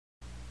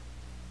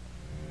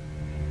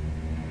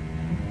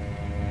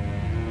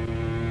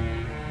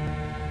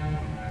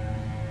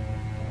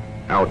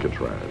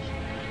Alcatraz,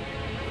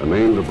 a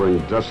name to bring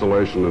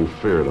desolation and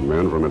fear to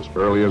men from its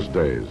earliest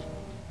days,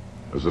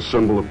 as a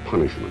symbol of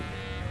punishment,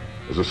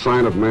 as a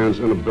sign of man's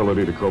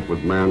inability to cope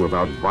with man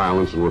without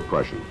violence and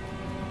repression,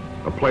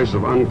 a place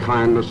of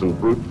unkindness and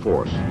brute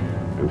force,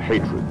 and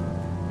hatred,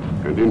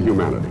 and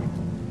inhumanity.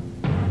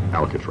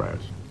 Alcatraz.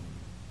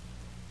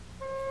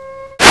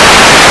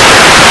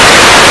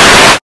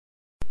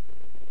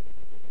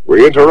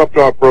 We interrupt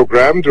our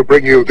program to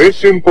bring you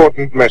this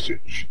important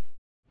message.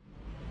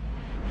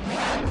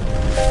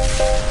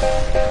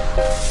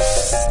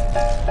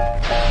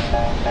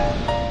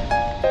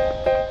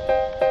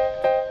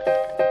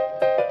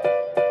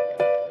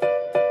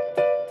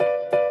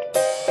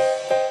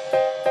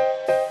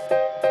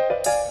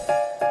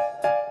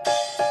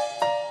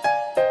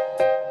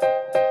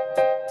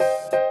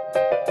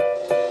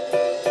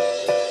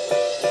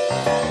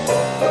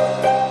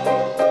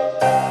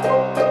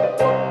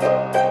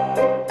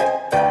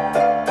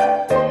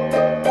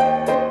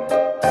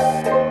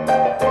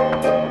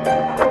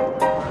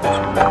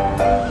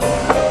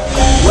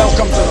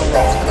 Welcome to the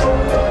Rock.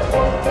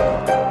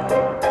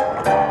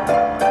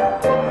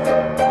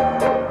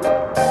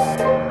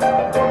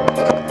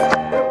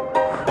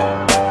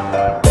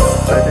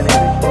 Nice and easy.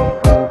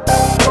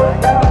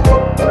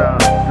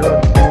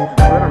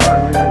 Let him run.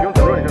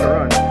 He's gonna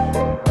run.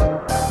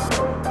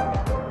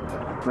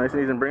 Nice and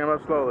easy, and bring him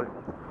up slowly.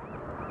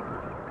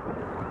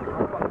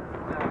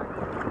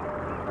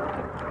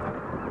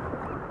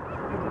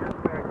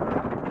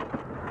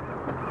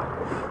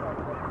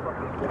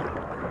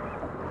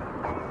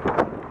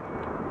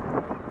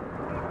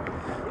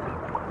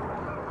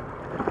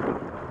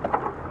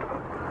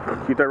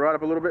 Keep that rod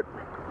up a little bit.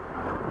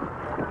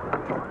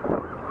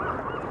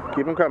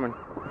 Keep him coming.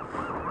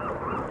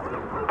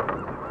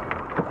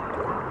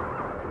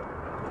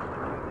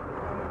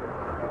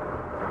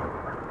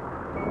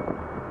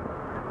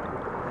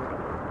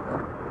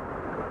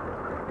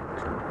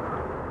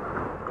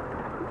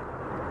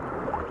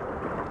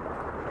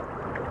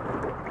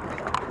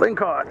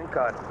 LINGCOD.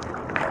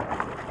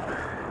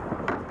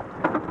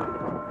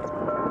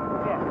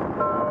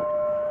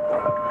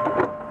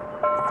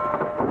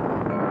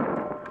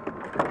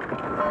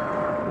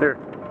 Here,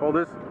 hold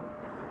this.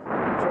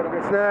 So don't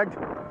get snagged.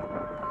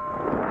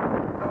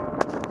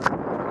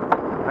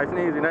 Nice and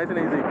easy, nice and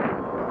easy.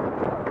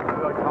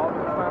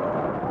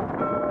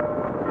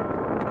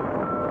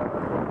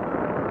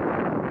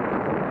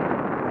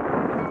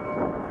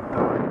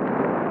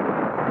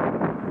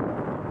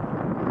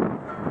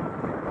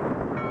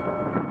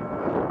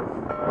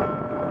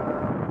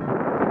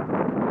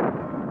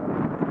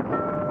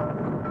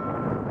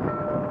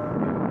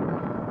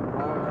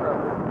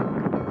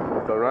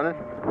 Still running?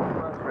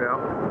 Yeah.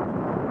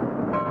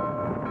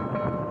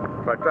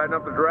 If I tighten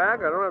up the drag,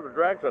 I don't have the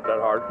drag set that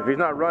hard. If he's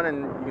not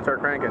running, you can start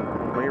cranking.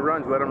 When he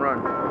runs, let him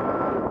run.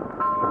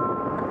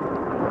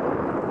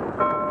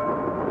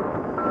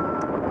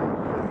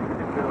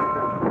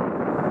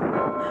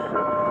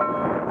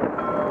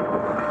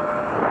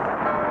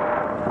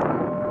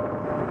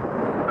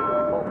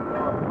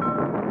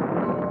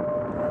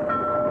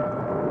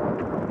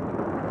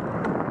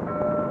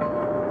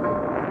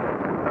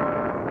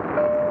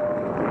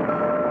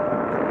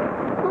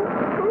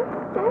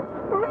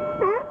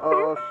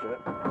 Oh shit.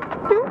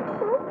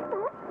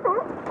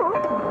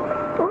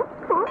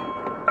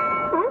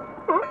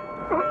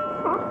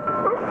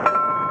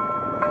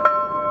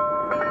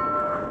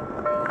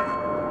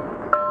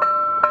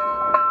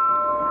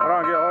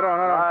 Hold on.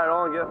 Alright,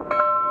 hold on, get.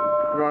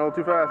 You're going a little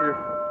too fast here.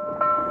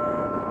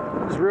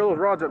 Just reel those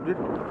rods up, dude.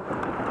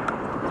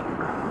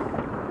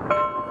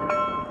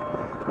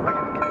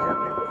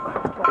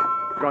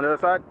 Go on the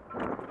other side.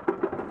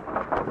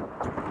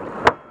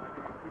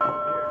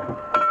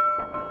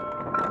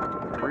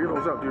 Reel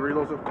those up, dude. Reel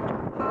those up.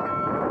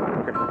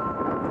 Okay.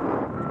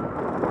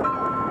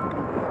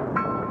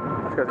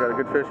 This guy's got a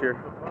good fish here.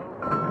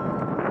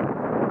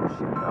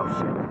 Oh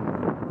shit.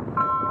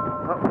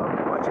 Oh,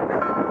 watch it.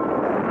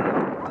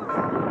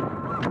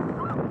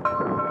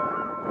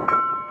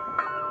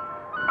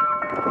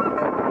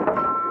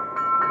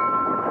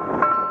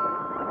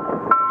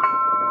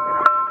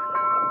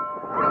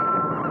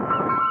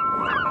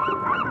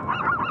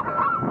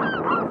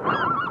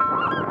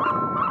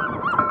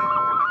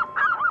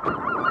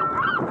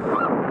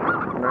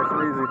 Nice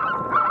and easy.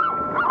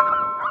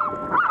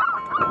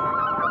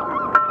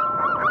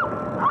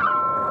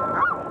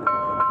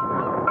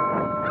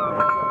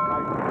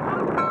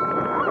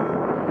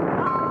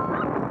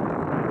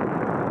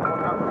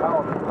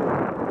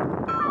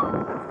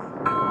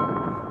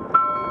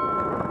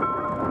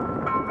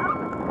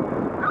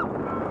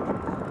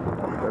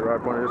 That rod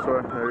pointed this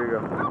way. There you go.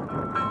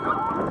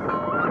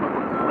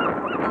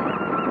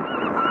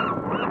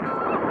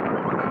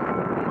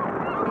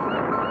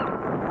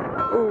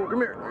 Oh, come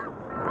here.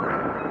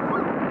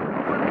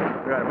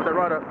 Got it. Put that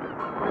rod up.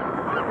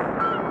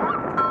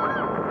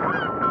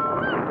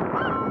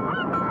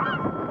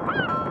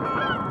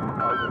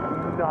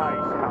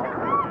 Nice, Howard.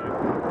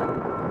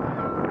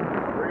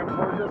 Bring him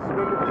towards us.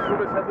 Swim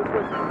his head this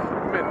way.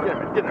 Come in,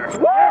 get in there.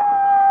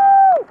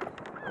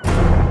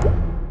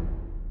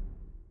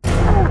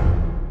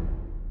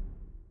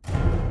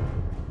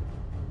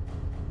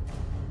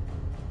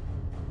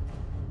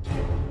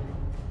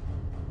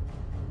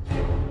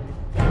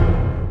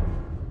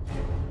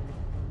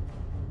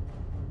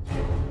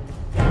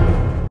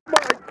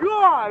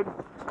 god!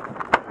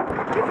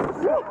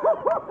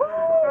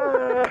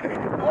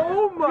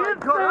 Oh my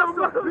god,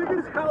 that's the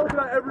biggest halibut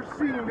I've ever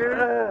seen, dude.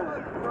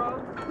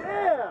 Bro.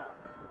 Yeah!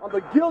 On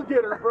the gill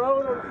getter, bro.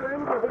 You know what I'm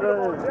saying? We're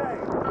gonna all day.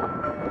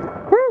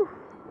 Woo!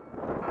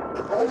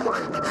 Oh my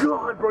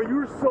god, bro, you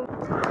were so.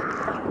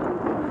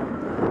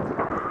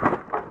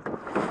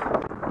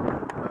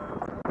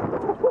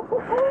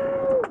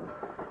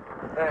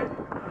 Hey,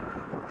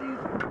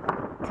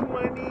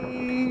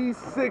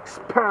 26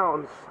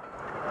 pounds.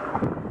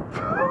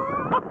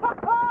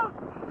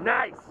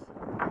 Nice.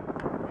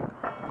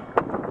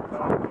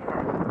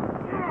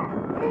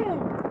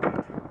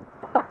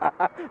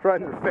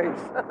 Right in your face.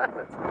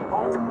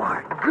 Oh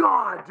my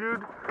god,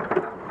 dude.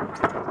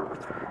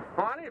 Oh,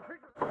 I need a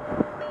picture.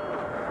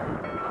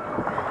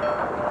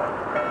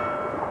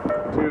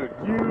 Dude,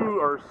 you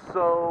are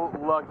so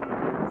lucky,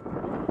 dude.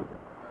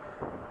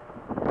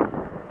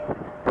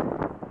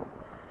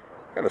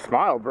 Got a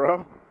smile,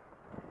 bro.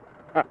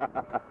 Let's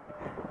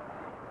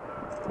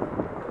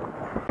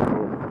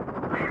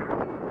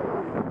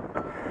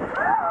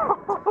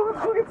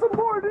go get some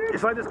more, dude.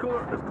 Slide this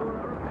cooler. This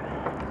cooler.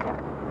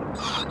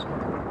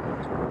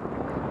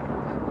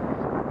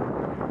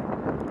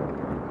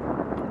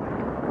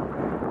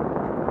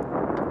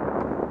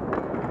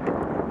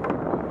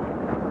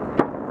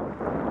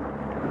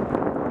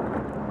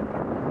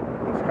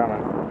 It's kind of.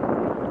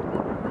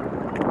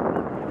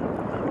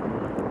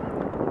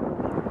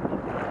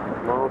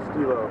 Come on,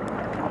 Steve-O.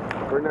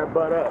 Bring that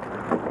butt up.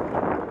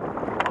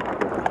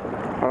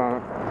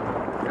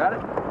 Got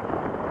it?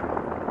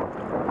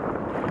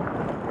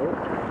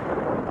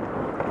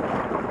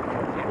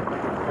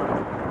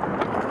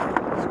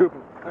 Scoop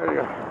him. There you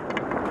go.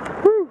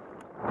 Woo!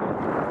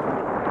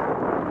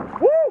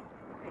 Woo!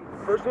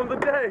 First one of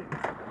the day.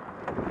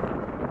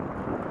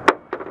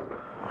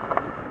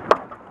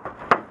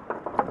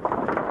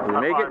 Did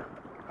you make it?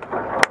 I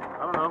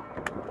don't know.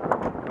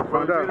 Find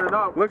Whether it did or out.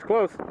 not. Looks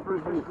close.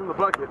 First fish is in the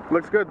bucket.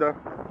 Looks good though.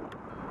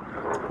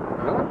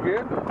 That looks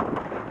good.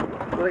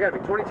 So they gotta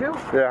be 22?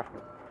 Yeah.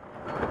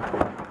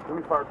 Let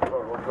me fire the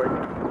boat real quick.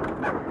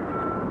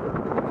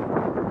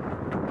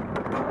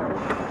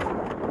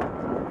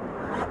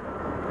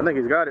 I think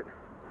he's got it.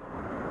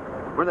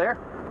 We're there.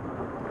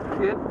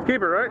 Good.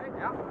 Keep it, right?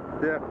 Yeah.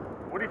 Yeah.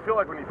 What do you feel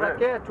like when you fish?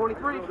 Yeah,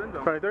 23.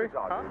 23? Good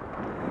job,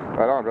 dude.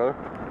 Right on, brother.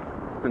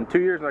 It's been 2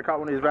 years and I caught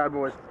one of these bad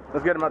boys.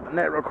 Let's get him out the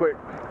net real quick.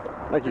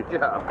 Thank you.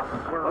 Yeah.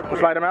 We'll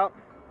slide him out?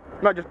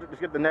 No, just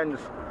get the net and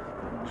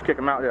just kick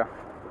him out, yeah.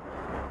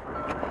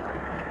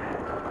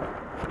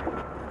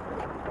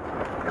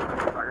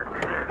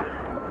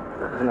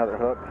 There's another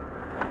hook.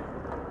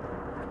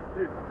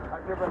 Dude, I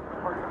care about the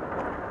party.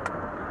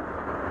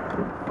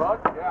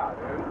 Fuck yeah,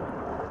 dude.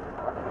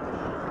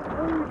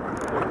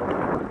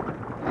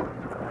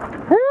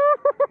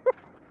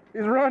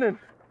 He's running.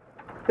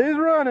 He's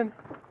running.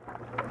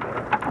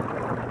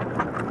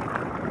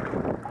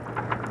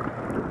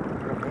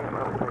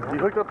 You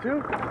hooked up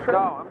too? No,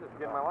 I'm just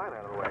getting my line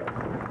out of the way.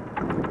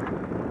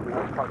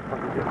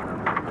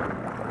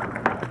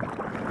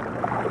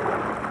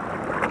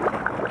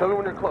 Tell me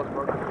when you're close,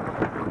 bro.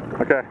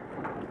 Okay.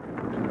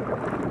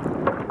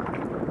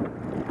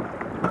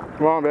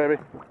 Come on, baby.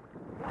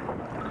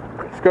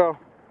 Let's go.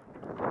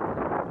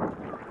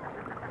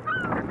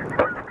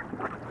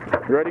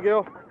 You ready,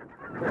 Gil?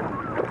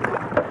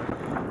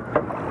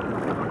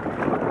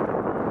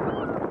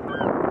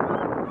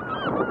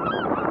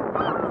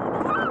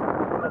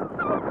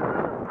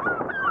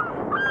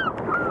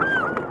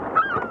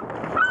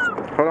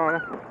 Hold on.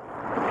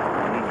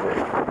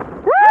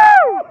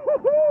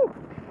 Woo!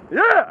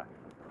 Yeah!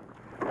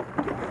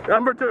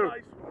 Number 2.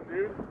 Nice one,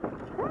 dude.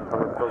 I don't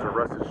know if those are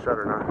rusted shut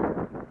or not.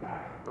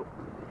 Nope.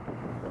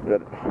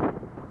 Good.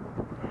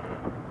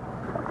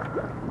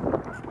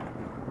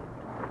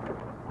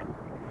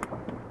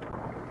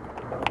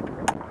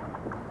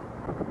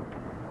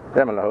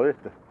 Ya me la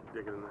jodiste.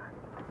 Dig it in there.